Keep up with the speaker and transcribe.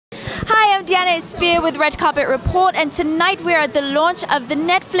Diana Espir with Red Carpet Report, and tonight we're at the launch of the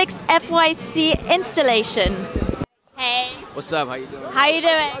Netflix FYSee installation. Hey. What's up? How you doing? How you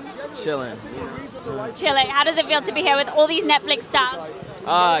doing? Chilling. Chilling. How does it feel to be here with all these Netflix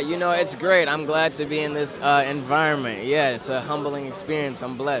stars? You know, it's great. I'm glad to be in this environment. Yeah, it's a humbling experience.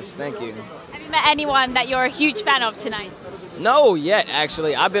 I'm blessed. Thank you. Have you met anyone that you're a huge fan of tonight? No, yet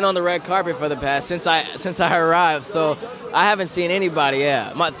actually. I've been on the red carpet for the past since I arrived, so I haven't seen anybody.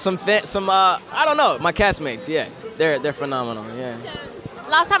 Yeah, I don't know, my castmates. Yeah, they're phenomenal. Yeah. So,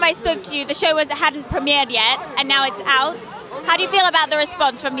 last time I spoke to you, the show hadn't premiered yet, and now it's out. How do you feel about the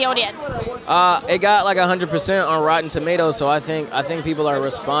response from the audience? It got like 100% on Rotten Tomatoes, so I think people are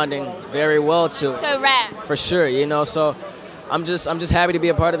responding very well to it. So rare. For sure, you know. So I'm just happy to be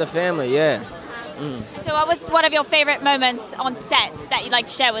a part of the family. Yeah. Mm. So what was one of your favorite moments on set that you'd like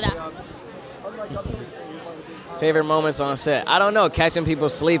to share with us? Favorite moments on set? I don't know. Catching people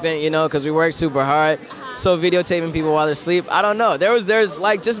sleeping, you know, because we work super hard. So videotaping people while they're asleep. I don't know. There's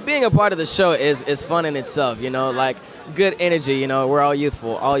like just being a part of the show is fun in itself, you know, like good energy, you know. We're all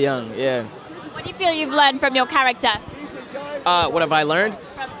youthful, all young, yeah. What do you feel you've learned from your character? What have I learned?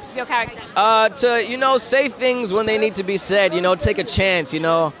 From your character? To, you know, say things when they need to be said, you know, take a chance, you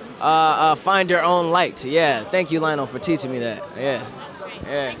know, find your own light. Yeah, thank you, Lionel, for teaching me that. Yeah.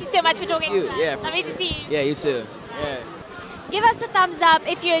 Yeah. Thank you so much for talking to us. Yeah. Lovely to see you. Yeah, you too. Yeah. Give us a thumbs up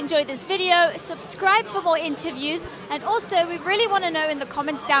if you enjoyed this video, subscribe for more interviews, and also we really want to know in the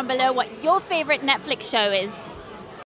comments down below what your favorite Netflix show is.